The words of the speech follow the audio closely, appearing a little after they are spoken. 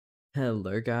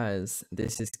Hello guys,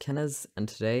 this is Kennas and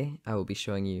today I will be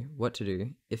showing you what to do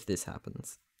if this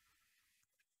happens.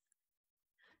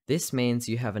 This means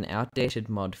you have an outdated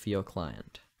mod for your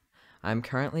client. I'm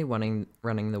currently running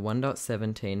the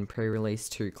 1.17 pre-release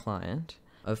 2 client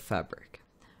of Fabric.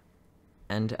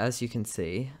 And as you can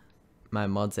see, my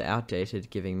mods are outdated,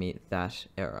 giving me that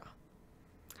error.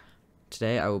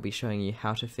 Today I will be showing you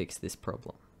how to fix this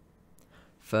problem.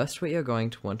 First, what you're going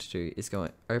to want to do is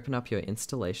open up your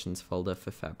installations folder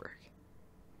for Fabric.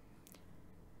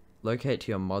 Locate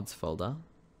to your mods folder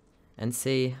and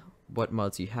see what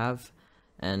mods you have,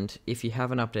 and if you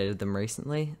haven't updated them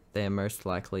recently, they are most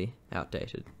likely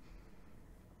outdated.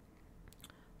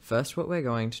 First, what we're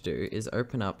going to do is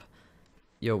open up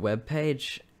your web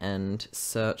page and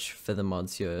search for the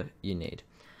mods you need.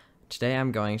 Today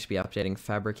I'm going to be updating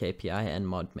Fabric API and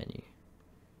mod menu.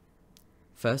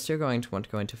 First, you're going to want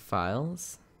to go into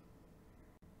Files,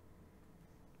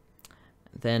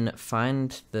 then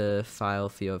find the file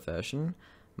for your version.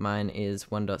 Mine is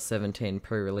 1.17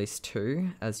 pre-release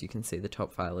 2, as you can see the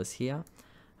top file is here.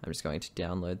 I'm just going to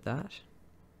download that,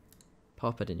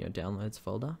 pop it in your downloads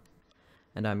folder,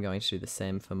 and I'm going to do the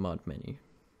same for mod menu.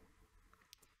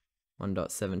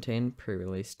 1.17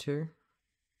 pre-release 2,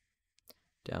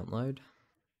 download,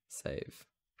 save.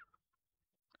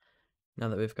 Now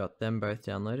that we've got them both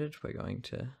downloaded, we're going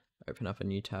to open up a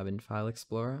new tab in File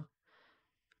Explorer,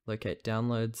 locate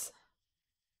downloads,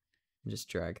 and just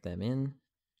drag them in,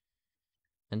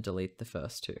 and delete the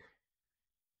first two.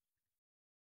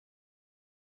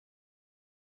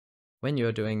 When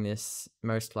you're doing this,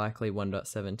 most likely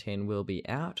 1.17 will be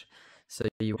out, so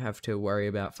you won't have to worry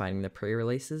about finding the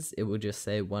pre-releases. It will just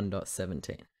say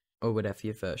 1.17, or whatever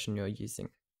your version you're using.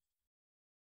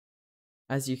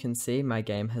 As you can see, my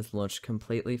game has launched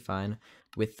completely fine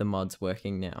with the mods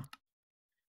working now.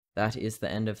 That is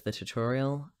the end of the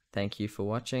tutorial. Thank you for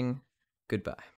watching. Goodbye.